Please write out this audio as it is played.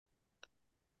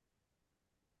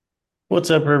What's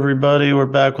up, everybody? We're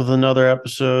back with another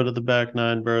episode of the Back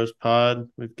Nine Bros Pod.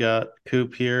 We've got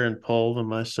Coop here and Pulv and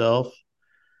myself.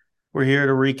 We're here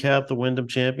to recap the Wyndham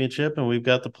Championship, and we've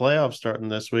got the playoffs starting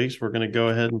this week. So we're going to go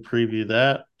ahead and preview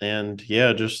that. And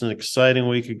yeah, just an exciting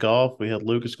week of golf. We had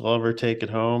Lucas Glover take it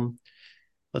home.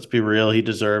 Let's be real, he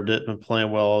deserved it. Been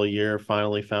playing well all year.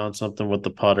 Finally found something with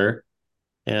the putter.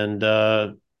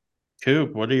 And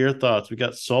Coop, what are your thoughts? We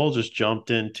got Soul just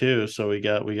jumped in too, so we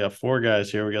got four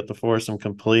guys here. We got the foursome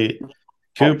complete.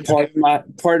 Oh, Coop,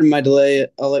 pardon my delay.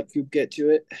 I'll let Coop get to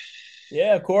it.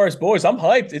 Yeah, of course, boys. I'm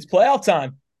hyped. It's playoff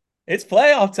time. It's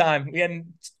playoff time. We had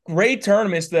great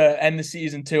tournaments to end the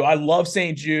season too. I love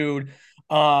St. Jude.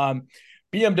 Um,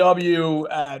 BMW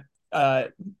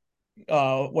at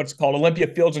what's it called Olympia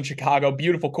Fields in Chicago.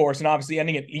 Beautiful course, and obviously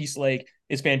ending at East Lake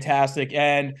is fantastic.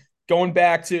 And going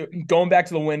back to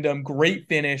the Wyndham, great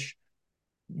finish.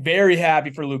 Very happy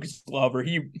for Lucas Glover.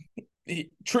 He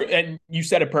true, and you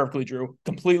said it perfectly, Drew.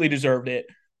 Completely deserved it.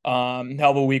 Hell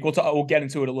of a week. We'll get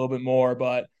into it a little bit more,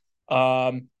 but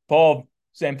Paul,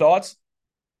 same thoughts.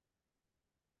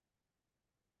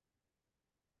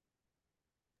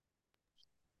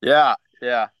 Yeah,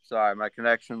 yeah. Sorry, my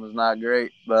connection was not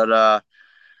great, but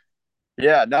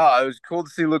yeah, no, it was cool to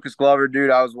see Lucas Glover, dude.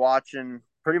 I was watching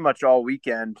pretty much all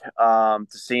weekend to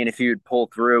seeing if he would pull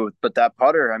through. But that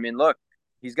putter, I mean, look,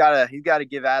 he's gotta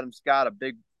give Adam Scott a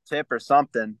big tip or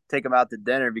something. Take him out to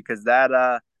dinner because that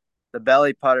the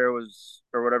belly putter was,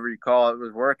 or whatever you call it,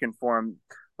 was working for him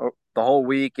the whole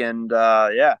week. And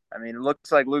yeah, I mean, it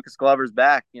looks like Lucas Glover's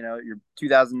back. You know, your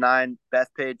 2009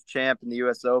 Bethpage champ in the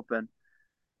U.S. Open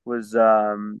was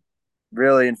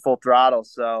really in full throttle.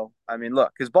 So I mean,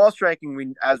 look, his ball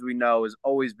striking, as we know, has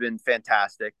always been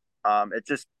fantastic. It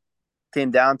just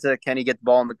came down to can he get the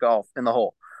ball in the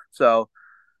hole. So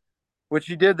which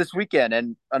he did this weekend,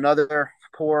 and another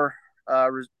poor. I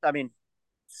mean,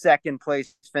 second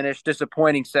place finish,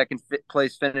 disappointing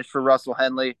place finish for Russell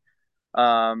Henley.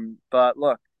 But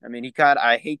look, I mean,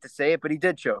 I hate to say it, but he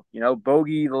did choke. You know,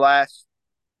 bogey the last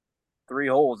three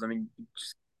holes. I mean, you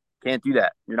just can't do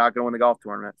that. You're not going to win the golf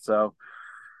tournament. So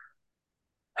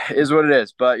is what it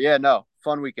is. But yeah, no,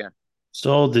 fun weekend.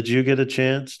 Soul, did you get a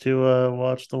chance to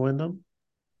watch the Wyndham?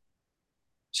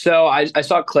 So I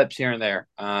saw clips here and there.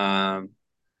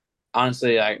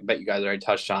 Honestly, I bet you guys already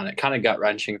touched on it. Kind of gut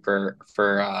wrenching for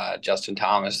Justin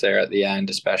Thomas there at the end,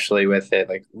 especially with it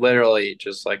like literally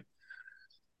just like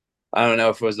I don't know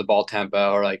if it was the ball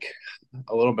tempo or like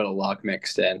a little bit of luck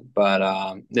mixed in.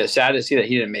 But it's sad to see that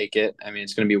he didn't make it. I mean,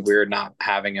 it's going to be weird not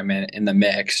having him in the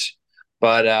mix.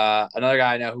 But another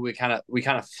guy I know who we kind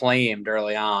of flamed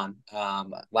early on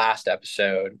last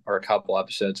episode or a couple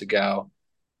episodes ago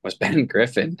was Ben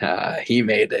Griffin. He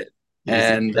made it, Easy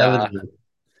and 70.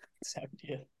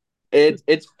 70th.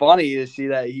 it's funny to see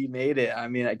that he made it. I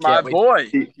mean, I My can't wait. boy,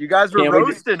 you guys were Can't wait.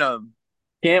 roasting him.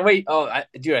 Can't wait. Oh,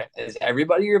 dude, is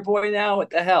everybody your boy now?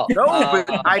 What the hell? No, but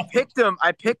I picked him.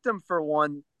 I picked him for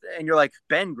one, and you're like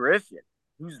Ben Griffin.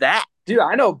 Who's that? Dude,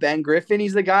 I know Ben Griffin.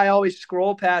 He's the guy I always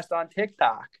scroll past on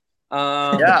TikTok.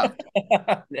 Yeah,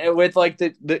 With like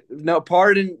the no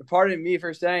pardon me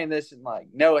for saying this and like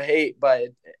no hate, but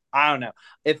I don't know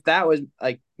if that was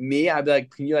like me, I'd be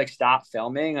like, can you like stop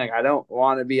filming? Like I don't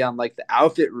want to be on like the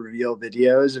outfit reveal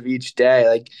videos of each day.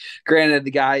 Like, granted,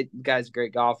 the guy's a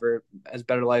great golfer, has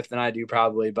better life than I do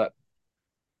probably, but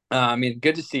I mean,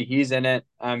 good to see he's in it.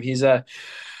 He's a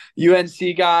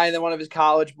UNC guy, and then one of his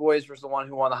college boys was the one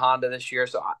who won the Honda this year.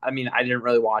 So I mean, I didn't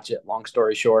really watch it. Long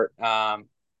story short,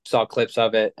 saw clips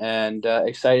of it, and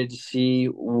excited to see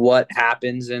what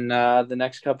happens in the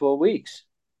next couple of weeks.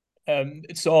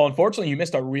 So unfortunately, you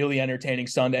missed a really entertaining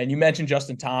Sunday. And you mentioned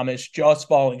Justin Thomas just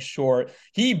falling short.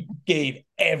 He gave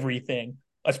everything,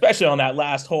 especially on that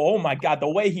last hole. Oh my God, the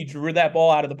way he drew that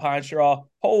ball out of the pine straw.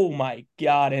 Oh my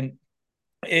God. And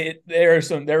there were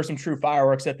some true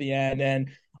fireworks at the end.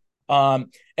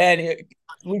 And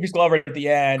Lucas Glover at the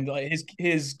end, like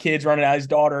his kids running out, his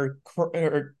daughter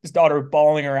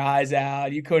bawling her eyes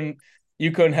out. You couldn't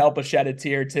help but shed a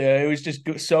tear too. It was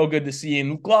just so good to see.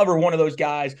 And Glover, one of those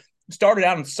guys, started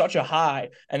out on such a high,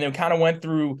 and then kind of went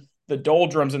through the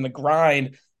doldrums and the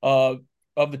grind of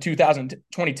the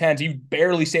 2010s. He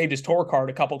barely saved his tour card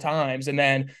a couple times, and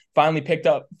then finally picked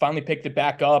it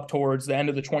back up towards the end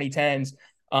of the 2010s.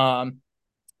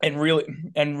 And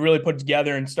really put it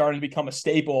together and starting to become a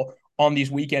staple on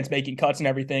these weekends, making cuts and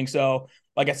everything. So,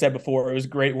 like I said before, it was a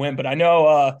great win. But I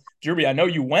know, Druby, I know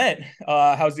you went.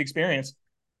 How's the experience?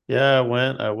 Yeah, I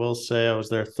went. I will say I was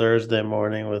there Thursday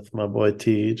morning with my boy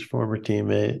Tej, former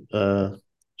teammate.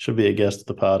 Should be a guest of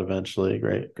the pod eventually.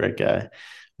 Great, great guy.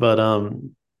 But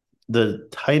the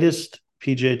tightest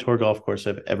PGA Tour golf course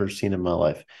I've ever seen in my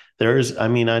life. I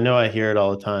mean, I know I hear it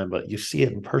all the time, but you see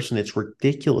it in person, it's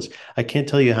ridiculous. I can't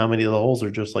tell you how many of the holes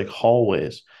are just like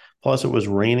hallways. Plus, it was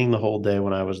raining the whole day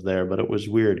when I was there, but it was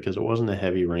weird because it wasn't a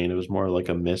heavy rain. It was more like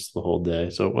a mist the whole day.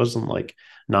 So it wasn't like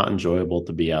not enjoyable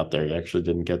to be out there. You actually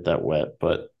didn't get that wet.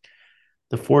 But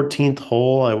the 14th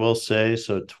hole, I will say,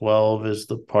 so 12 is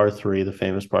the par three, the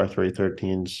famous par three,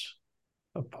 13's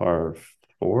a par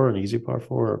four, an easy par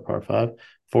four or par five.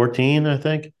 14, I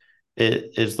think,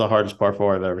 it is the hardest par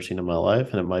four I've ever seen in my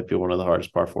life, and it might be one of the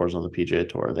hardest par fours on the PGA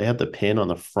Tour. They had the pin on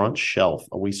the front shelf.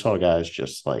 We saw guys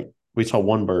just like we saw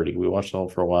one birdie. We watched the hole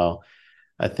for a while.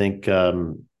 I think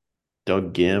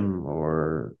Doug Gim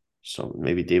or some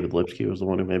maybe David Lipsky was the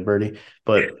one who made birdie,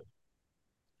 but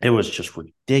it was just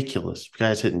ridiculous.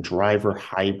 Guys hitting driver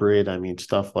hybrid. I mean,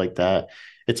 stuff like that.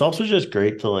 It's also just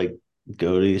great to like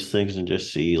go to these things and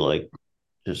just see like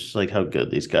just like how good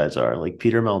these guys are. Like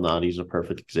Peter Malnati is a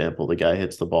perfect example. The guy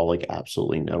hits the ball like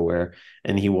absolutely nowhere,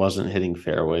 and he wasn't hitting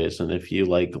fairways. And if you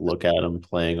like look at him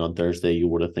playing on Thursday, you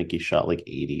would have think he shot like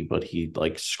 80, but he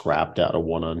like scrapped out a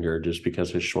 1 under just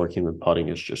because his short game and putting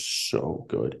is just so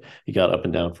good. He got up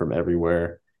and down from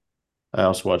everywhere. I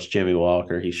also watched Jimmy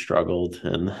Walker. He struggled,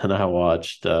 and I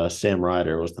watched Sam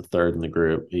Ryder was the third in the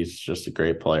group. He's just a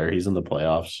great player. He's in the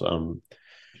playoffs.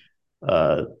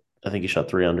 Uh, I think he shot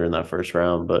 3 under in that first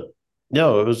round, but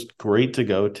no, it was great to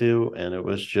go to, and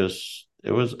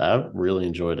I really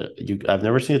enjoyed it. I've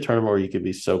never seen a tournament where you could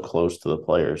be so close to the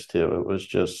players too.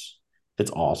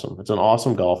 It's awesome. It's an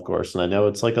awesome golf course, and I know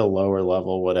it's like a lower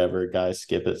level, whatever guys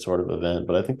skip it sort of event,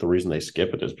 but I think the reason they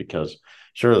skip it is because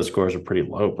sure the scores are pretty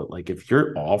low, but like if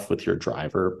you're off with your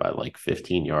driver by like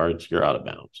 15 yards, you're out of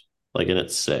bounds. Like, and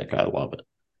it's sick. I love it.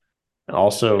 And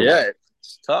also, Yeah,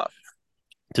 it's tough.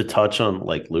 to touch on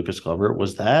like Lucas Glover,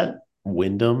 was that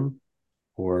Wyndham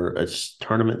or a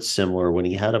tournament similar when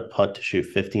he had a putt to shoot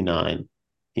 59?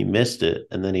 He missed it,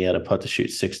 and then he had a putt to shoot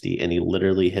 60, and he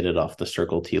literally hit it off the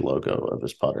Circle T logo of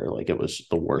his putter. Like, it was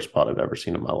the worst putt I've ever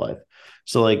seen in my life.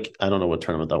 So, like, I don't know what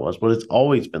tournament that was, but it's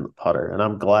always been the putter. And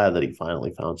I'm glad that he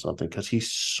finally found something because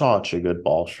he's such a good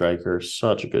ball striker,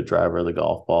 such a good driver of the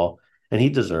golf ball, and he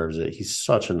deserves it. He's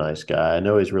such a nice guy. I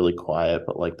know he's really quiet,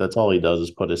 but like, that's all he does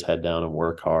is put his head down and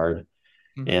work hard.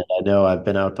 And I know I've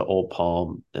been out to Old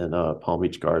Palm and Palm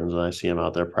Beach Gardens, and I see him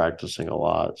out there practicing a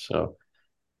lot. So,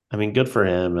 I mean, good for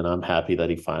him, and I'm happy that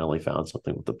he finally found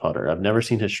something with the putter. I've never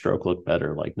seen his stroke look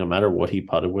better. Like, no matter what he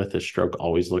putted with, his stroke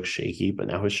always looks shaky, but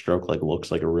now his stroke like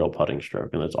looks like a real putting stroke,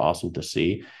 and it's awesome to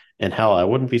see. And hell, I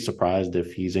wouldn't be surprised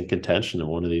if he's in contention in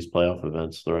one of these playoff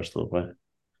events the rest of the way.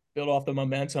 Build off the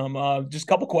momentum. Just a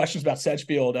couple questions about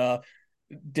Sedgefield.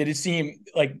 Did it seem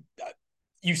like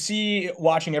you see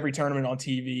watching every tournament on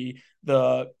TV,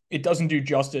 it doesn't do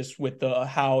justice with the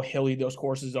how hilly those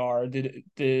courses are.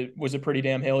 Was it pretty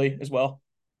damn hilly as well?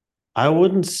 I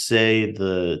wouldn't say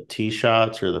the tee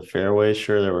shots or the fairways.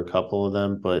 Sure, there were a couple of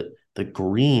them, but the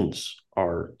greens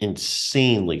are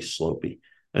insanely slopey.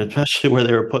 And especially where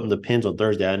they were putting the pins on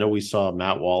Thursday. I know we saw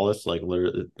Matt Wallace, like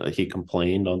literally, he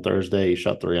complained on Thursday. He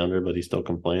shot 300, but he still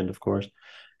complained, of course.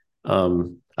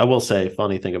 I will say,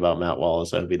 funny thing about Matt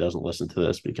Wallace, I hope he doesn't listen to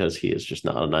this because he is just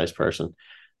not a nice person.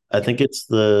 I think it's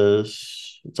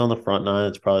on the front nine.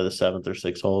 It's probably the seventh or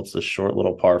sixth hole. It's this short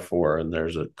little par four, and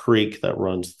there's a creek that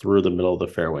runs through the middle of the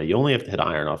fairway. You only have to hit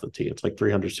iron off the tee. It's like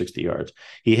 360 yards.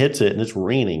 He hits it, and it's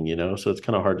raining, so it's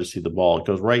kind of hard to see the ball. It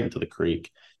goes right into the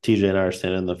creek. TJ and I are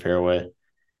standing in the fairway,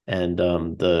 and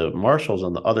the marshal's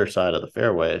on the other side of the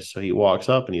fairway. So he walks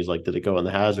up and he's like, "Did it go in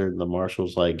the hazard?" And the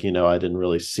marshal's like, "I didn't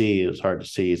really see. It was hard to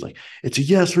see." He's like, "It's a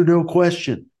yes or no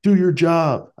question. Do your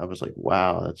job." I was like,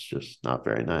 "Wow, that's just not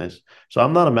very nice." So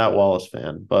I'm not a Matt Wallace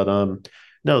fan, but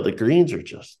no, the greens are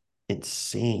just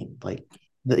insane. Like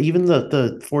even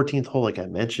the 14th hole, like I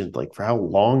mentioned, like for how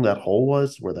long that hole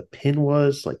was, where the pin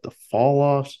was, like the fall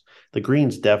offs, the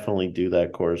greens definitely do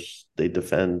that course. They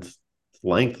defend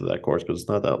length of that course because it's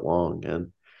not that long,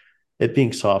 and it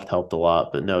being soft helped a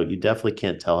lot. But no, you definitely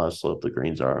can't tell how sloped the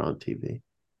greens are on TV.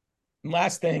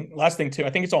 Last thing too. I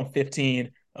think it's on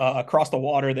 15 across the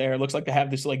water there. It looks like they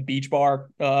have this like beach bar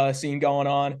scene going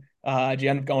on. Did you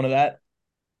end up going to that?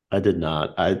 I did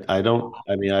not. I don't.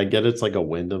 I mean, I get it's like a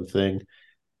Wyndham thing.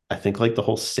 I think like the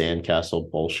whole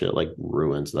sandcastle bullshit like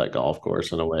ruins that golf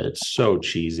course in a way. It's so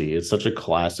cheesy. It's such a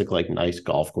classic, like nice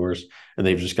golf course, and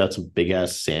they've just got some big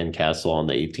ass sandcastle on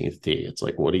the 18th tee. It's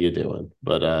like, what are you doing?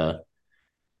 But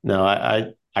no,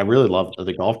 I really love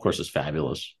the golf course is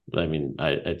fabulous. I mean,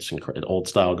 it's incredible, old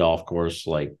style golf course,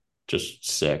 like just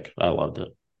sick. I loved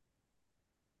it.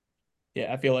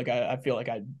 Yeah, I feel like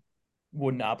I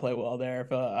would not play well there.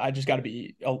 If I just got to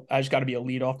be a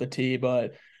lead off the tee.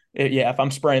 But if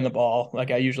I'm spraying the ball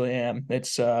like I usually am,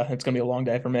 it's gonna be a long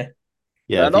day for me.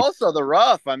 Yeah, And also the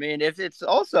rough. I mean, if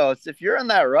you're in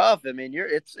that rough, I mean,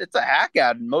 it's a hack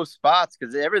out in most spots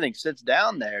because everything sits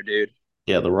down there, dude.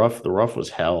 yeah, the rough was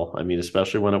hell. I mean,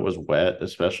 especially when it was wet,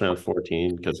 especially on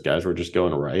 14, because guys were just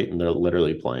going right and they're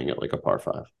literally playing it like a par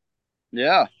five.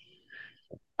 Yeah.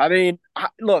 I mean,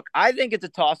 look, I think it's a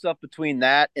toss up between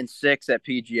that and 6 at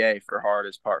PGA for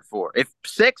hardest part 4. If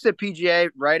 6 at PGA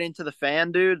right into the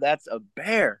fan, dude, that's a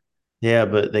bear. Yeah,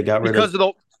 but Because of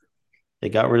the they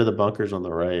got rid of the bunkers on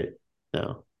the right.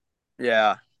 No.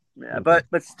 yeah, yeah, but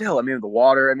still, I mean, the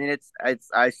water. I mean,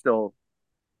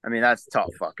 I mean, that's a tough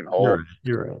fucking You're hole. right.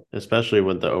 You're right. Especially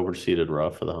with the overseated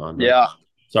rough for the Honda. Yeah,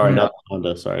 Sorry, Yeah. not the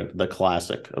Honda. Sorry, the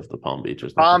classic of the Palm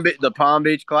Beaches. The Palm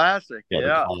Beach Classic. Yeah, the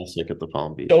Yeah, classic at the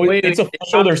Palm Beach. So Wait, it's they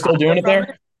official. They're still doing it from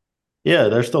there. Yeah,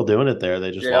 they're still doing it there. They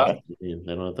just Yeah. lost the name.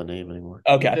 They don't have the name anymore.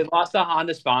 Okay. They lost the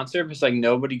Honda sponsor because like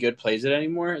nobody good plays it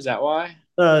anymore. Is that why?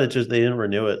 It's just they didn't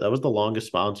renew it. That was the longest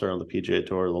sponsor on the PGA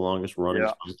Tour, the longest running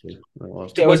Yeah. sponsor. They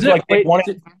lost Yeah, it. it was like they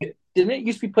Didn't it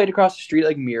used to be played across the street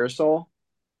like Mirasol?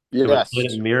 It was yes,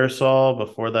 played at Mirasol.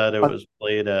 Before that, it was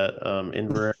played at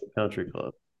Inverrary Country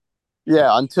Club.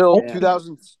 yeah. Until Yeah.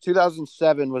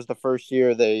 2007 was the first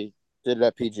year they did it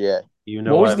at PGA. You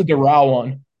know what was why the Doral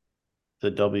one?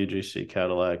 the WGC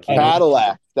Cadillac.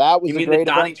 Cadillac. That was You a mean the great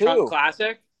Donnie event Trump too.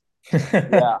 Classic?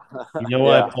 Yeah, You know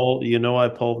why yeah. Paul? You know why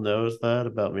Paul knows that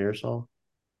about Mirasol?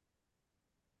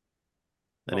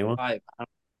 Anyone? Why?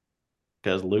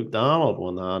 Because Luke Donald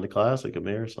won the Honda Classic at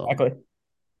Mirasol. Exactly.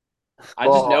 I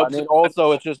just know. I mean,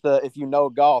 also, it's just if you know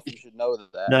golf, you should know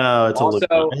that. No, Also,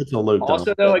 it's a Luke Also,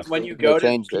 Donald. though, like when you They go to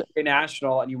changed it. PGA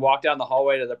National and you walk down the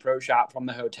hallway to the pro shop from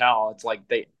the hotel, it's like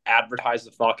they advertise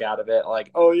the fuck out of it.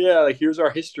 Like, oh yeah, like here's our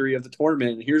history of the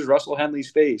tournament. Here's Russell Henley's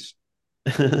face.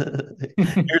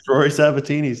 Here's Rory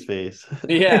Sabatini's face.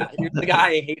 Yeah, here's the guy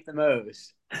I hate the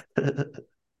most.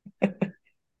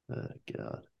 Oh,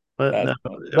 God. But That's no,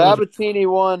 funny. it was. Sabatini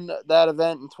won that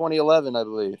event in 2011, I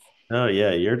believe. Oh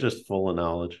yeah, you're just full of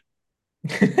knowledge.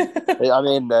 I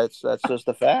mean, that's just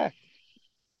a fact.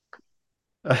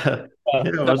 Yeah,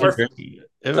 it was a great.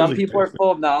 It was Some a people great. are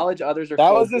full of knowledge, others are That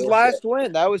full was of his bullshit. last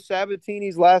win. That was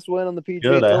Sabatini's last win on the PGA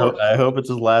Good. Tour. I hope it's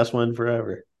his last win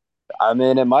forever. I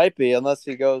mean, it might be unless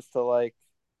he goes to like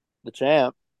the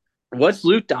champ. What's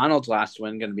Luke Donald's last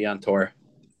win going to be on tour?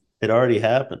 It already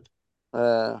happened.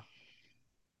 Uh,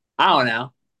 I don't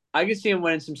know. I could see him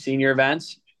winning some senior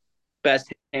events.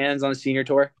 Best hands on a senior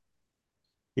tour.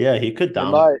 Yeah, he could might.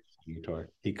 dominate the senior tour.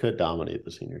 He could dominate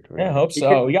the senior tour. Yeah, I hope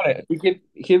so. We got it. He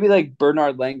could be like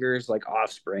Bernard Langer's like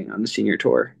offspring on the senior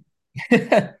tour.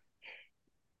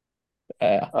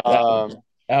 That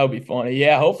would be funny.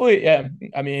 Yeah, hopefully. Yeah,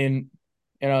 I mean,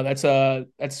 that's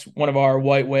one of our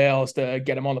white whales to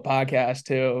get him on the podcast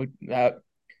too. If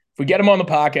we get him on the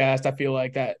podcast, I feel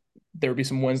like that there would be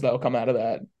some wins that will come out of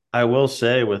that. I will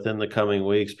say within the coming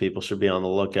weeks, people should be on the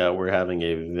lookout. We're having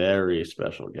a very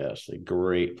special guest, a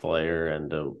great player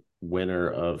and a winner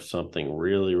of something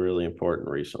really, really important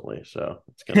recently. So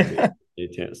it's going to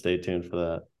be stay tuned for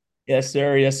that. Yes,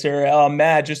 sir. Yes, sir.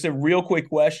 Matt, just a real quick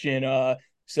question.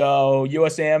 So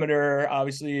U.S. Amateur,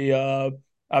 obviously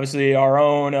our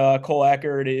own Cole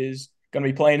Eckert is going to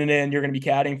be playing it in. You're going to be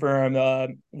caddying for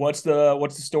him. What's the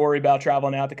story about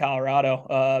traveling out to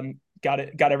Colorado?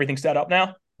 Got everything set up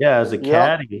now? Yeah, as a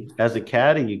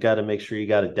caddy, you got to make sure you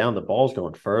got it down. The ball's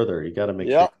going further. You got to make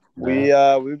sure.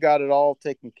 We've got it all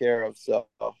taken care of. So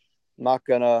I'm not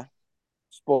gonna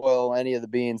spoil any of the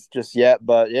beans just yet.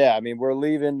 But yeah, I mean, we're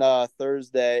leaving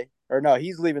Thursday. Or no,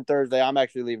 he's leaving Thursday. I'm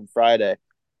actually leaving Friday.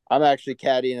 I'm actually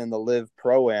caddying in the Live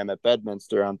Pro-Am at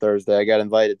Bedminster on Thursday. I got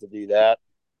invited to do that.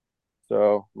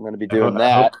 So I'm going to be doing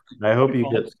that. I hope you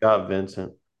get Scott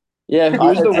Vincent. Yeah,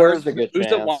 who's the worst? Who's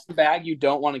the one bag you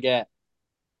don't want to get?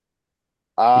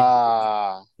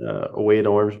 Wade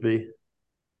Ormsby.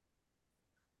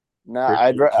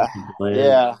 No,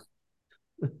 yeah.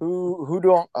 Who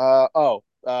don't?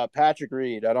 Patrick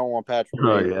Reed. I don't want Patrick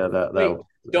Reed. Oh yeah, that.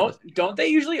 Don't they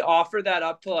usually offer that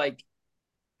up to like?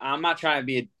 I'm not trying to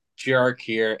be a jerk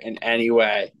here in any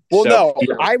way. Well, no,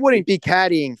 I wouldn't be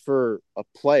caddying for a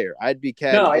player. I'd be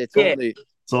caddying.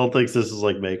 Someone thinks this is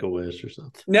like Make-A-Wish or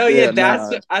something. No,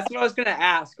 that's what I was gonna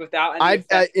ask. Without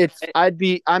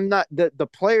any, I'm not. The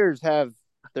players have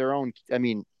their own. I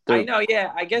mean, I know.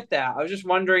 Yeah, I get that. I was just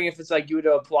wondering if it's like you would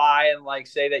apply and like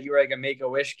say that you were like a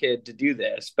Make-A-Wish kid to do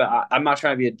this, but I'm not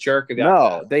trying to be a jerk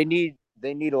about that.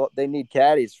 No, they need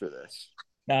caddies for this.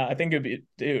 I think it'd be,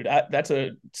 dude. It's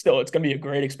going to be a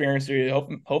great experience. Dude.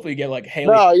 Hopefully, you get like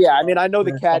Haley. No, yeah. I mean, I know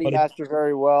the Caddy somebody. Master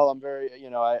very well. I'm very,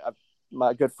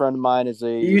 my good friend of mine is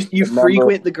You a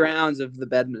frequent the grounds of the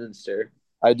Bedminster.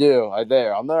 I do. I'm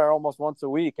there almost once a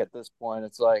week at this point.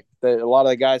 It's like a lot of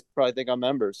the guys probably think I'm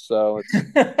members. So it's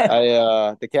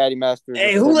the Caddy Masters.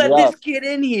 Hey, who let this kid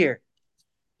in here?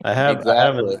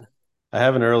 Exactly. I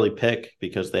have an early pick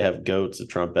because they have goats at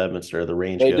Trump Bedminster. The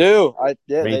range They goats. do.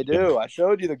 They Range do. goats. I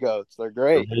showed you the goats. They're The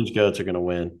great. range goats are going to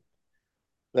win.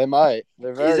 They might.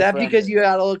 They're very. Is that friendly. because you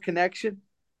had a little connection?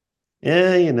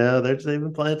 Yeah, they've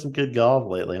been playing some good golf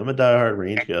lately. I'm a diehard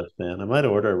range goats fan. I might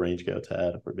order a range goats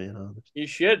hat if we're being honest. You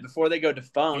should before they go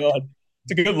defunct.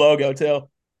 It's a good logo too.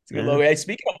 It's a good Yeah. logo. Hey,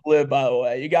 speaking of live, by the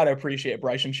way, you got to appreciate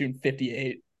Bryson shooting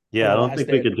 58. Yeah, I don't think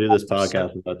we could do this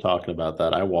podcast without talking about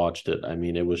that. I watched it. I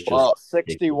mean, it was just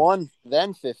 61,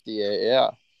 then 58.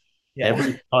 Yeah.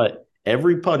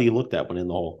 every putt he looked at went in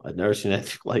the hole. I'd never seen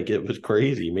anything like it. It was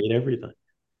crazy. He made everything.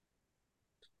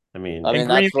 I mean,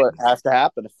 that's what has to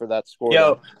happen for that score.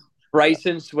 Yo,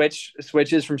 Bryson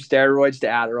switches from steroids to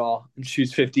Adderall and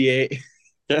shoots 58.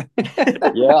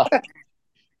 Yeah.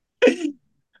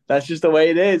 That's just the way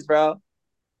it is, bro.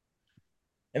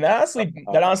 And that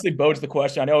honestly bodes the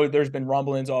question. I know there's been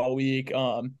rumblings all week,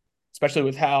 especially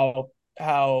with how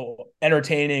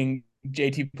entertaining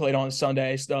JT played on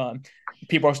Sunday.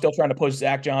 People are still trying to push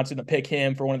Zach Johnson to pick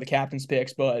him for one of the captain's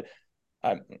picks, but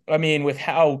I mean, with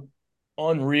how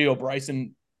unreal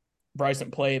Bryson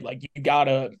played, like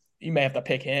you may have to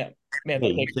pick him.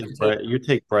 You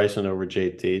take Bryson over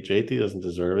JT. JT doesn't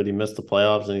deserve it. He missed the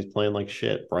playoffs and he's playing like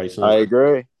shit. I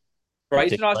agree.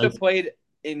 Bryson also played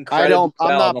incredible.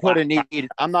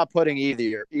 I'm not putting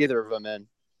either of them in.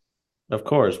 Of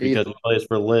course, because he plays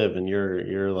for Liv, and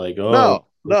you're like, oh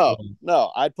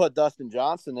no. I'd put Dustin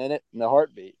Johnson in it in a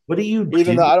heartbeat. What do you?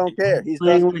 Even though I don't care, he's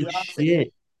Dustin like Johnson.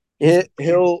 Shit.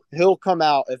 He'll come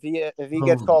out if he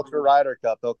gets called to a Ryder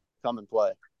Cup. He'll come and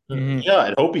play. Mm-hmm. Yeah,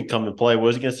 I'd hope he'd come and play.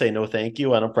 Was he gonna say no? Thank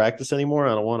you. I don't practice anymore.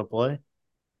 I don't want to play.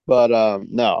 But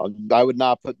no, I would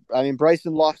not put. I mean,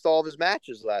 Bryson lost all of his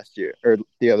matches last year or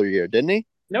the other year, didn't he?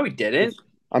 No, he didn't.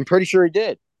 I'm pretty sure he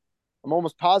did. I'm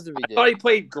almost positive he did. I thought he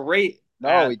played great.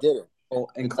 No, he didn't.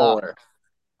 In Kohler.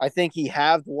 I think he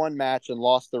halved one match and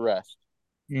lost the rest.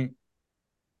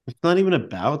 It's not even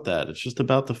about that. It's just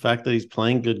about the fact that he's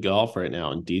playing good golf right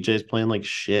now, and DJ's playing like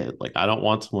shit. Like, I don't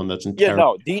want someone that's in. Yeah,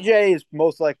 no, DJ is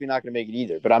most likely not going to make it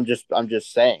either. But I'm just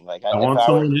saying, like, I want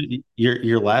someone.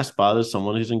 Your last spot is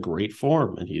someone who's in great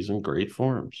form, and he's in great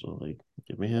form. So, like,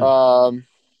 give me him.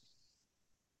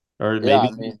 Or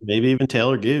maybe even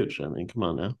Taylor Gooch. I mean, come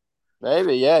on now.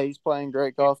 Maybe, yeah, he's playing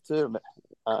great golf too.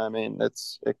 I mean,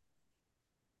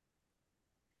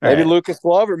 maybe Lucas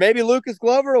Glover. Maybe Lucas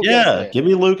Glover will get it. Give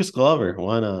me Lucas Glover.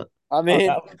 Why not? I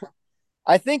mean,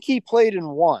 I think he played in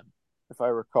one, if I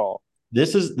recall. He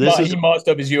must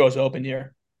have his U.S. Open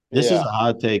year. This is a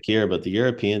hot take here, but the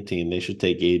European team, they should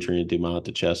take Adrian Dumont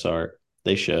to Chessart.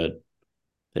 They should.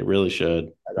 They really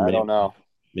should. I don't know.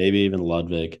 Maybe even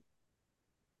Ludwig.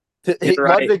 You're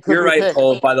right,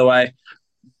 Cole, by the way.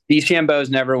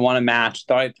 DeChambeau's never won a match.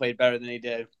 Thought he played better than he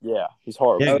did. Yeah, he's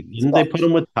horrible. Yeah, didn't they put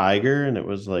him with Tiger, and it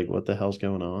was like, what the hell's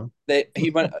going on? He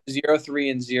went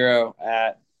 0-3-0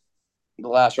 at the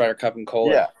last Ryder Cup in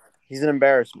Kohler. Yeah, he's an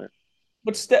embarrassment.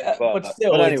 But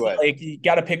still, anyway, like, you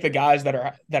got to pick the guys that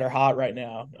are hot right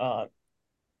now.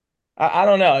 I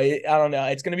don't know.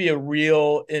 It's going to be a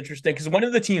real interesting, because when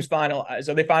do the teams finalize?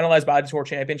 Are they finalized by the Tour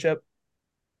Championship?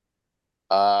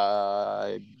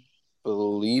 I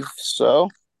believe so.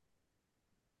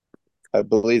 I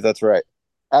believe that's right.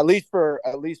 At least for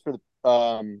the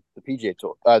PGA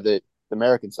Tour, the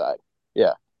American side.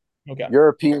 Yeah. Okay.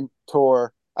 European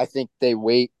Tour, I think they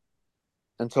wait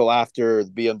until after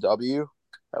the BMW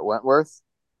at Wentworth.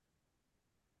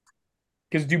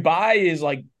 Because Dubai is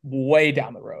like way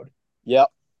down the road. Yep.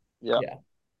 Yeah.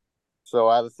 So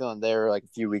I have a feeling they're like a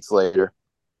few weeks later.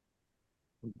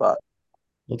 But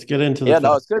let's get into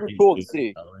it's gonna be cool to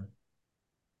see.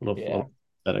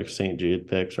 That St. Jude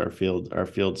picks our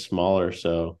field's smaller,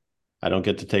 so I don't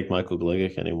get to take Michael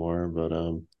Gligic anymore. But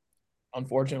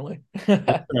unfortunately,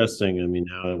 interesting. I mean,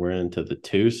 now we're into the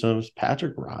twosomes.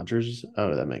 Patrick Rogers.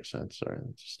 Oh, that makes sense. Sorry,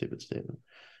 that's a stupid statement.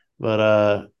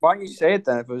 But why don't you say it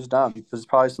then? If it was dumb, because it's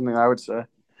probably something I would say.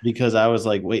 Because I was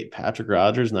like, wait, Patrick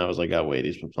Rogers, and I was like, oh wait,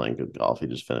 he's been playing good golf. He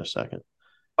just finished second.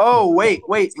 Oh wait,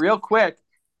 real quick.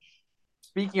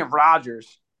 Speaking of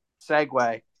Rogers,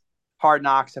 segue. Hard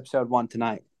Knocks episode 1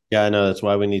 tonight. Yeah, I know. That's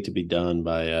why we need to be done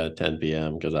by 10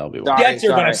 p.m. because I'll be. Jets are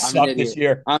going to suck this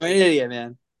year. I'm an idiot,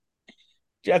 man.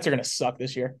 Jets are going to suck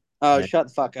this year. Oh, shut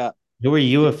the fuck up. Who are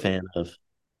you a fan of?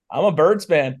 I'm a Birds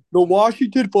fan. The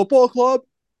Washington Football Club?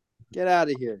 Get out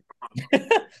of here. All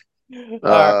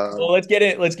right. Well, let's get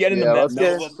it. Let's get into Yeah, let's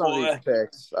get Nova into some of these boy.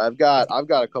 picks. I've got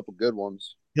a couple good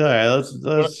ones. All right, let's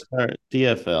start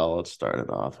DFL. Let's start it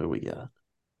off. Who we got?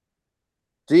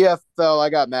 DFL, I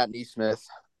got Matt Neesmith.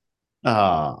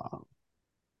 Ah,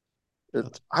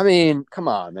 I mean, come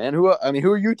on, man. Who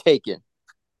are you taking?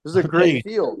 This is a great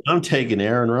field. I'm taking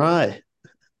Aaron Rye.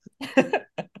 I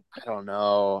don't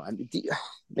know. I mean,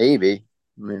 maybe.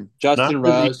 I mean, Justin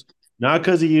Rose. Not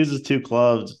because he uses two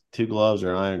gloves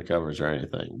or iron covers or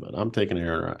anything, but I'm taking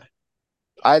Aaron Rye.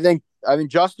 I mean,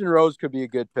 Justin Rose could be a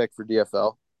good pick for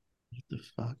DFL. What the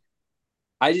fuck?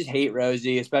 I just hate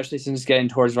Rosie, especially since getting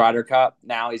towards Ryder Cup.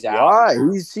 Now he's out. Why?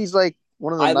 He's like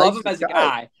one of the. I love him as a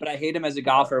guy, but I hate him as a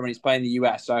golfer when he's playing the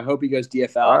U.S. So I hope he goes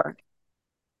DFL.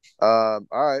 All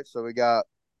right. So we got.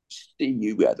 See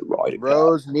you at the Ryder Cup.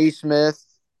 Rose, Neesmith.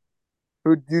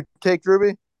 Who'd you take,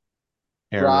 Ruby?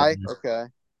 Rye. Okay.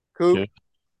 Coop.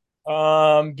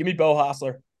 Give me Bo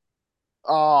Hostler.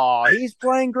 Oh, he's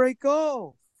playing great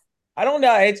golf. I don't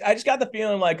know. I just got the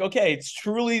feeling like, okay, it's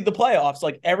truly the playoffs.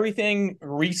 Like everything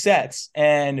resets,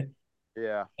 and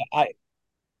yeah,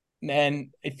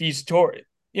 if he's he's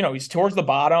towards the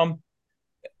bottom.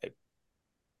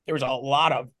 There was a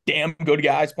lot of damn good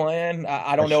guys playing.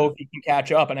 I don't know if he can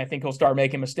catch up, and I think he'll start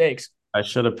making mistakes. I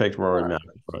should have picked Rory McIlroy,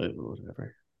 but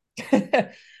whatever.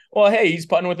 Well, hey, he's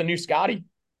putting with a new Scotty.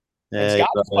 Yeah,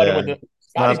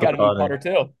 Scotty's got a new putter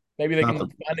too. Maybe they can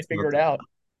finally figure it out.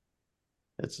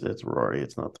 It's Rory.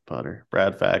 It's not the putter.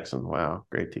 Brad Faxon. Wow,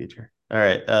 great teacher. All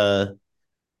right.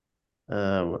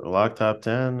 Lock top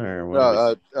 10 or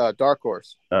what? Dark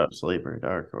horse. Oh, sleeper,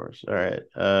 dark horse. All right.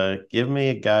 Give me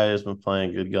a guy who's been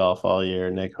playing good golf all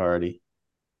year. Nick Hardy.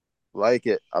 Like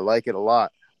it. I like it a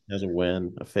lot. Has a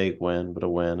win, a fake win, but a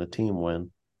win, a team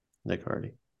win. Nick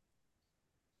Hardy.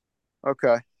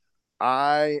 Okay.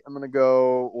 I am gonna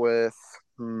go with.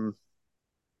 I'm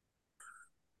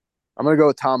gonna go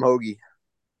with Tom Hoagie.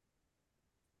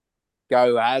 Guy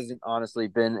who hasn't honestly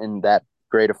been in that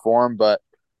great a form, but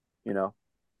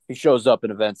he shows up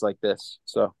in events like this.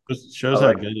 So just shows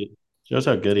how good he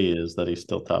is that he's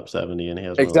still top 70 and he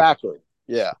has exactly.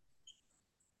 Yeah.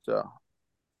 So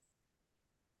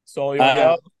you want to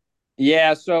go?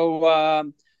 Yeah.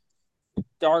 So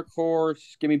dark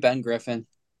horse, give me Ben Griffin.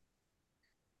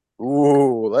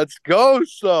 Ooh, let's go.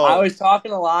 So I was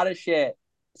talking a lot of shit.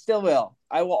 Still will.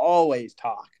 I will always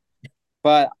talk.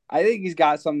 But I think he's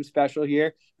got something special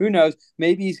here. Who knows?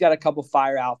 Maybe he's got a couple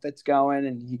fire outfits going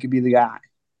and he could be the guy.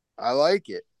 I like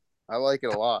it. I like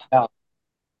it a lot. Yeah.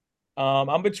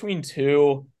 I'm between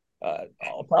two.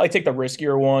 I'll probably take the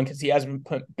riskier one because he hasn't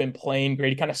been playing great.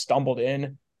 He kind of stumbled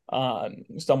into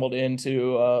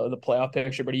the playoff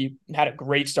picture, but he had a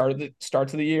great start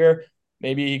to the year.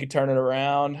 Maybe he could turn it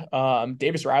around.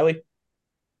 Davis Riley.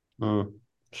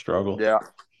 Struggle. Yeah.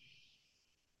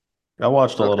 I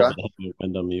watched a little bit of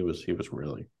Wyndham. He was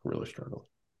really, really struggling.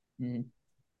 Mm-hmm.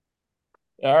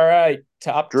 All right.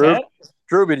 Top 10.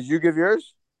 Drewby, did you give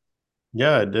yours?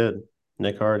 Yeah, I did.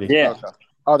 Nick Hardy. Yeah. Okay.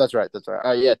 Oh, that's right.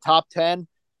 Yeah, top 10.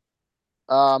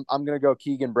 I'm gonna go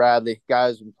Keegan Bradley.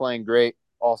 Guy's been playing great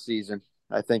all season.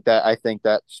 I think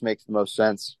that just makes the most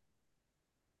sense.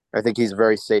 I think he's a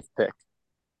very safe pick.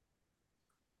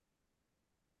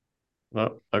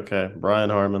 Oh, okay. Brian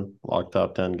Harmon, lock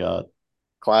top 10 god.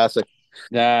 Classic.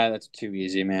 Nah, that's too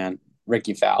easy, man.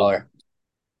 Ricky Fowler.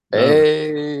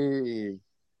 Hey.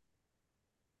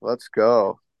 Let's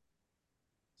go.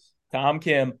 Tom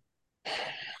Kim.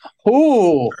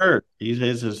 Ooh. Hurt.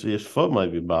 His foot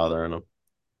might be bothering him.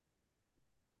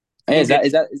 Hey, is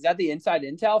that the inside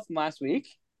intel from last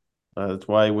week? That's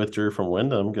why he withdrew from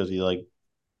Wyndham because he like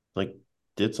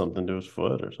did something to his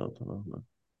foot or something. I don't know.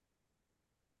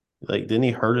 Like, didn't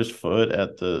he hurt his foot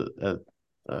at the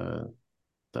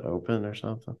Open or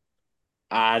something?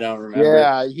 I don't remember.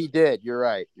 Yeah, he did. You're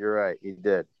right. He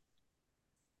did.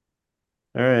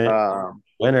 All right.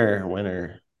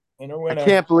 Winner. I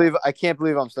can't believe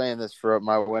I'm saying this for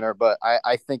my winner, but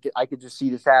I think I could just see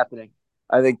this happening.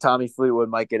 I think Tommy Fleetwood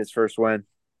might get his first win.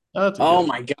 Oh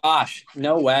my gosh.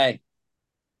 No way.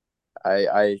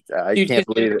 I can't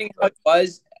believe it. How it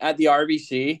was at the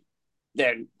RBC,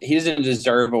 then he doesn't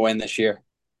deserve a win this year.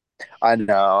 I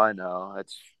know. I don't know.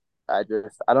 I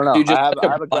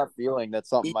have a gut feeling that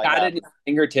something might happen. He got it in his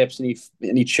fingertips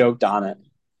and he choked on it.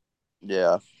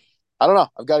 Yeah. I don't know.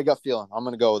 I've got a gut feeling. I'm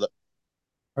going to go with it.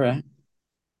 All right.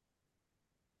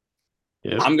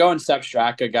 Yeah. I'm going Sepp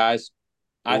Straka, guys.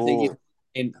 I think he's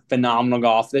in phenomenal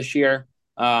golf this year.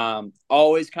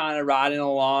 Always kind of riding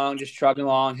along, just trucking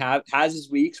along. Has his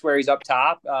weeks where he's up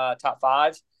top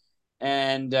fives,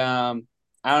 And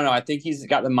I don't know. I think he's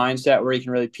got the mindset where he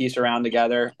can really piece a round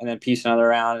together and then piece another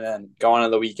round and then go on to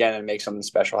the weekend and make something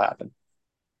special happen.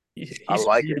 He I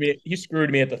like screwed it. me. He screwed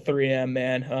me at the 3M,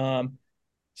 man.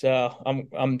 So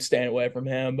I'm staying away from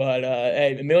him. But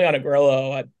hey, Emiliano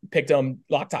Grillo, I picked him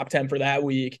lock top 10 for that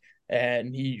week,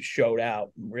 and he showed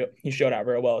out. He showed out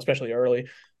very well, especially early.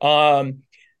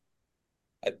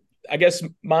 I guess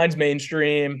mine's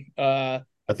mainstream. I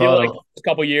I feel like thought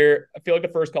the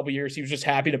first couple years he was just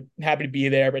happy to be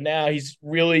there, but now he's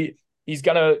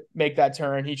gonna make that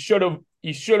turn. He should have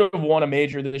won a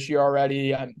major this year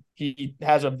already. He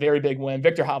has a very big win.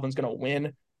 Victor Hovland's gonna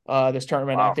win this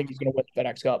tournament. I Wow. think he's gonna win the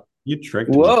FedEx Cup. you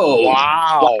tricked me. Whoa.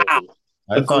 Wow. Wow.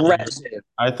 I thought Aggressive.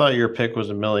 I thought your pick was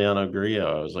Emiliano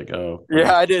Grillo. I was like, oh,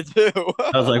 Yeah, I did too.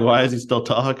 I was like, why is he still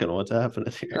talking? What's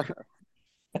happening here?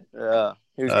 Yeah.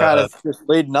 He was kind Uh, of just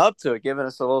leading up to it, giving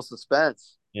us a little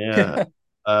suspense. yeah.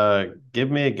 Give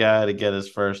me a guy to get his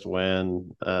first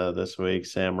win this week,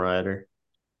 Sam Ryder.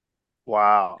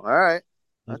 Wow. All right.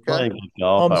 He's Okay. playing good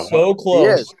golf. I'm so He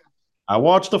close. is. I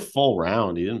watched the full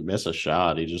round. He didn't miss a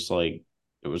shot. He just like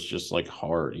it was just like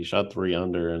hard. He shot 3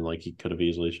 under and like he could have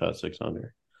easily shot 6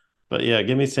 under. But yeah,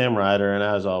 give me Sam Ryder, and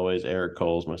as always, Eric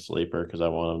Cole's my sleeper because I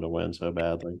want him to win so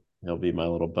badly. He'll be my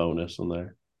little bonus in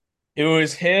there. It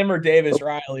was him or Davis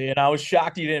Riley, and I was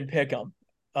shocked you didn't pick him.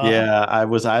 Yeah, I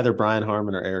was either Brian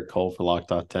Harmon or Eric Cole for lock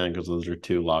top 10 because those are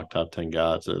two lock top 10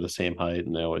 guys. They're the same height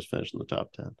and they always finish in the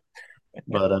top 10.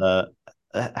 But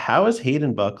how is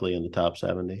Hayden Buckley in the top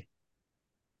 70?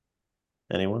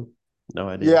 Anyone? No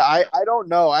idea. Yeah, I don't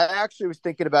know. I actually was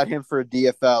thinking about him for a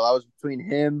DFL. I was between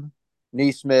him,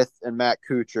 Neesmith, and Matt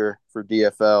Kuchar for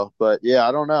DFL. But yeah,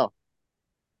 I don't know.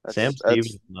 Sam That's Stevens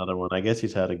is another one. I guess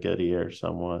he's had a good year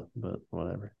somewhat, but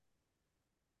whatever.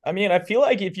 I mean, I feel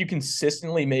like if you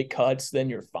consistently make cuts, then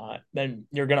you're fine. Then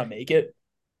you're gonna make it,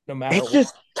 no matter it's what.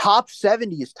 just top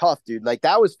 70 is tough, dude. Like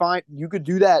that was fine. You could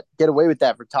do that, get away with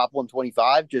that for top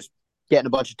 125, just getting a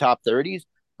bunch of top 30s.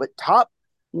 But top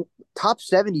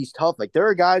 70 is tough. Like there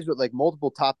are guys with like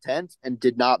multiple top 10s and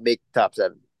did not make the top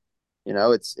 70. You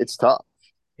know, it's tough.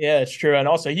 Yeah, it's true. And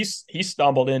also, he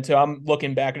stumbled into. I'm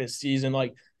looking back at his season.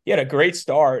 Like he had a great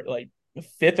start, like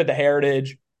fifth at the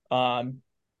Heritage,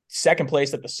 second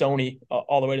place at the Sony,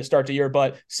 all the way to start the year.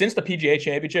 But since the PGA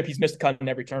Championship, he's missed a cut in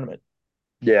every tournament.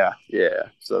 Yeah, yeah.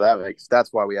 So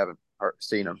that's why we haven't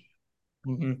seen him.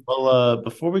 Mm-hmm. Well,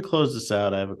 before we close this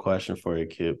out, I have a question for you,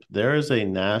 Coop. There is a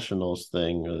Nationals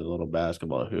thing, a little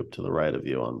basketball hoop to the right of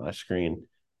you on my screen.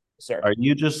 Sir. Are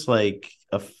you just like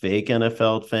a fake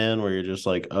NFL fan where you're just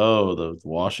like, oh, the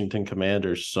Washington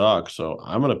Commanders suck, so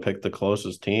I'm going to pick the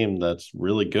closest team that's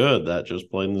really good that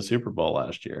just played in the Super Bowl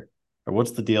last year? Or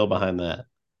what's the deal behind that?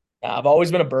 I've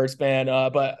always been a Birds fan,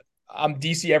 but I'm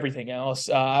DC everything else.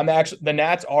 I'm actually the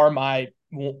Nats are my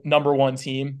number one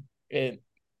team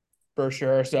for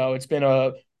sure. So it's been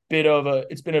a bit of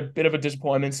a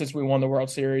disappointment since we won the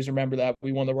World Series. Remember that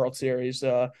we won the World Series.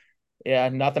 Yeah,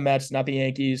 not the Mets, not the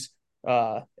Yankees.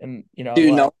 And you know,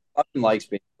 Dude, no one likes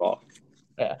baseball.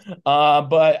 yeah.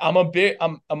 But I'm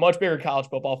a much bigger college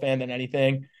football fan than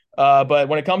anything. But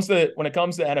when it comes to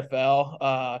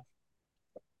NFL,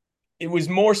 it was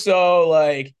more so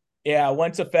like, yeah, I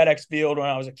went to FedEx Field when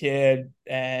I was a kid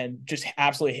and just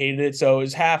absolutely hated it. So it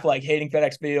was half like hating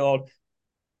FedEx Field.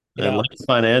 You And know, Lincoln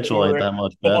Financial ain't that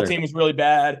much football better. team was really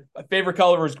bad. My favorite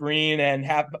color was green, and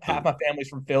half my family's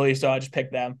from Philly, so I just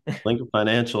picked them. Lincoln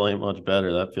Financial ain't much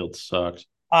better. That field sucks.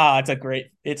 It's a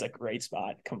great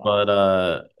spot. Come on.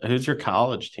 But who's your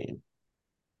college team?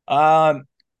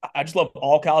 I just love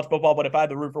all college football, but if I had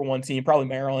to root for one team, probably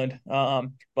Maryland.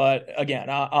 But again,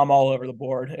 I'm all over the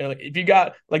board. If you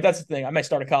got like that's the thing, I might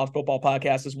start a college football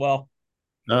podcast as well.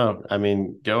 No, I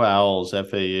mean go Owls,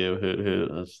 FAU. Who?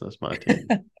 That's my team.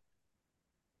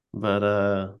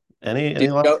 But any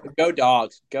Dude, last go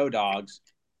dogs. Go dogs.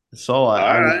 so All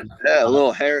right. Yeah, a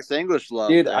little Harris English love.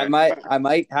 Dude, there. I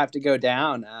might have to go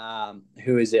down.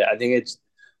 Who is it? I think it's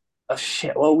oh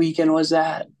shit. What weekend was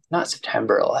that? Not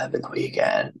September 11th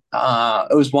weekend.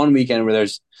 It was one weekend where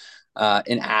there's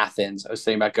in Athens. I was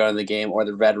thinking about going to the game or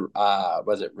the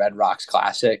Red Rocks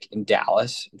Classic in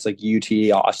Dallas. It's like UT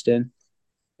Austin.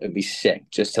 It would be sick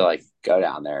just to like go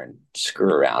down there and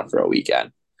screw around for a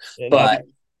weekend. Yeah, But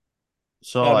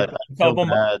so I feel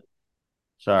bad.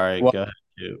 Sorry, What? go ahead.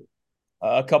 You.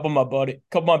 a couple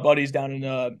of my buddies down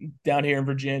here in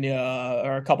Virginia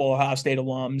are a couple of Ohio State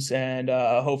alums, and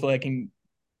hopefully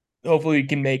we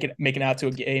can make it out to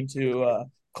a game to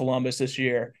Columbus this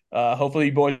year. Hopefully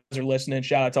you boys are listening.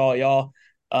 Shout out to all y'all.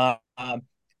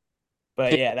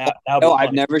 But yeah, that'll be I've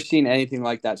fun. never seen anything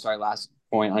like that. Sorry, last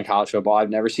point on college football. I've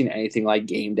never seen anything like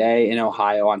game day in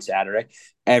Ohio on Saturday.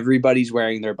 Everybody's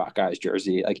wearing their Buckeyes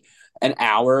jersey, like an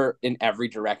hour in every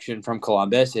direction from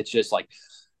Columbus. It's just like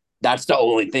that's the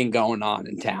only thing going on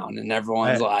in town, and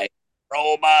everyone's like,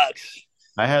 "Roll Bucks."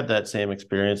 I had that same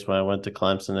experience when I went to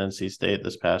Clemson, NC State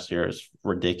this past year. It's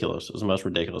ridiculous. It was the most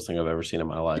ridiculous thing I've ever seen in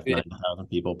my life. 9,000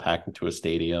 people packed into a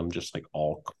stadium, just like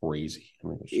all crazy. I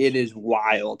mean, it is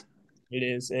wild. It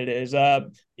is. Yeah,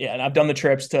 and I've done the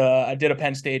trips I did a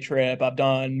Penn State trip. I've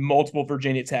done multiple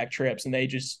Virginia Tech trips, and they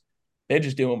just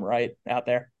do them right out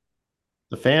there.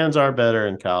 The fans are better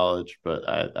in college, but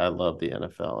I love the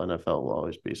NFL. NFL will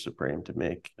always be supreme to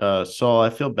me. Saul, I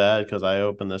feel bad because I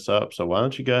opened this up. So why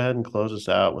don't you go ahead and close us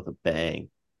out with a bang?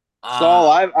 Saul,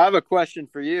 I have a question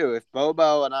for you. If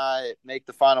Bobo and I make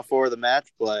the Final Four of the match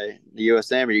play, the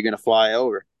USM, are you going to fly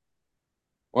over?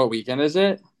 What weekend is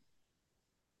it?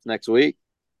 Next week?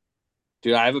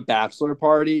 Dude, I have a bachelor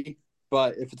party,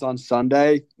 but if it's on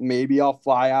Sunday, maybe I'll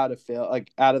fly out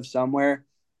of somewhere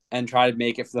and try to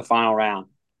make it for the final round.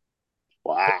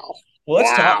 Wow. Well,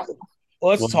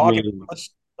 let's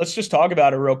just talk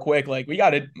about it real quick. Like we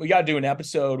gotta do an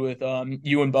episode with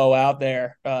you and Bo out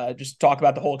there. Just talk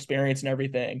about the whole experience and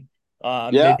everything.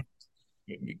 Yeah.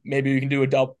 Maybe we can do a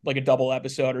double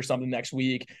episode or something next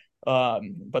week.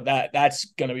 But that's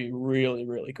gonna be really,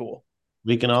 really cool.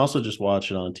 We can also just watch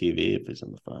it on TV if he's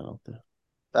in the final.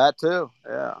 That too.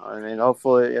 Yeah. I mean,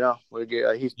 hopefully,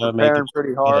 he's preparing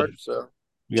pretty hard. So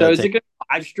is it going to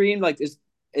live stream? Like, is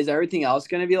everything else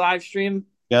going to be live streamed?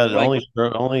 Yeah,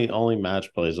 only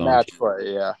match plays on. Match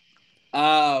play, yeah.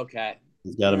 Oh, okay.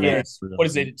 He's got to make. What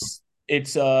is it?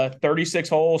 It's 36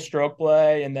 hole stroke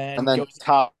play, and then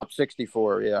top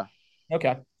 64. Yeah.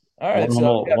 Okay. All right.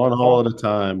 One hole at a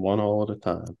time. One hole at a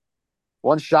time.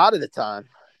 One shot at a time.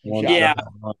 We'll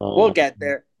get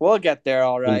there. We'll get there.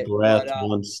 All right.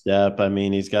 One step. I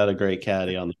mean, he's got a great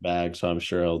caddy on the bag, so I'm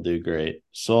sure he'll do great.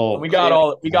 So we got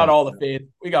all the faith.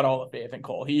 We got all the faith in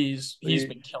Cole. He's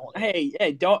been killing it.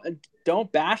 Hey,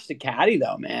 don't bash the caddy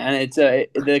though, man. It's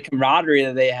the camaraderie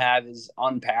that they have is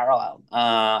unparalleled.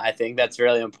 I think that's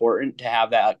really important to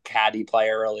have that caddy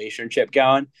player relationship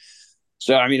going.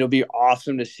 So I mean, it'll be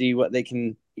awesome to see what they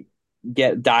can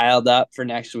get dialed up for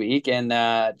next week and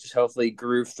just hopefully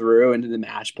groove through into the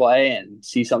match play and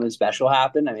see something special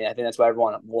happen. I mean, I think that's what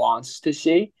everyone wants to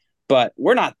see, but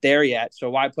we're not there yet.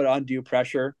 So why put undue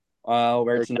pressure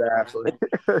where it's exactly.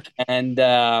 not?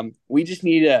 And we just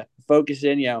need to focus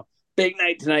in, big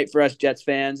night tonight for us Jets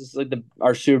fans. It's like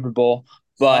our Super Bowl.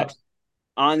 But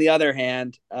on the other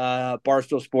hand,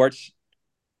 Barstool Sports,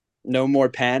 no more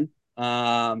Penn.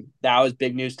 That was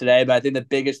big news today, but I think the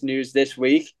biggest news this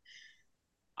week,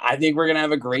 I think we're going to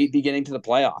have a great beginning to the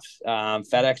playoffs.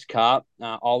 FedEx Cup,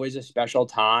 always a special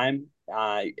time.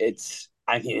 It's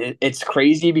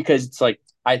crazy because it's like,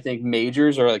 I think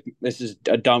majors are like, this is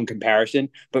a dumb comparison,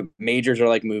 but majors are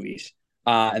like movies.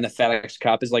 And the FedEx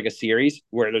Cup is like a series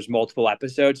where there's multiple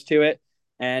episodes to it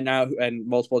and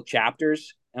multiple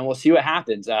chapters, and we'll see what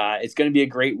happens. It's going to be a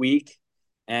great week,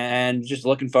 and just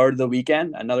looking forward to the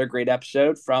weekend. Another great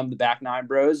episode from the Back Nine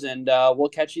Bros, and we'll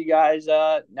catch you guys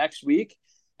next week.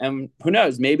 And who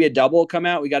knows, maybe a double will come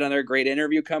out. We got another great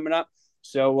interview coming up.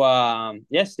 So,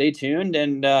 stay tuned.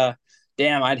 And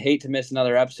damn, I'd hate to miss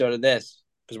another episode of this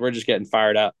because we're just getting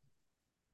fired up.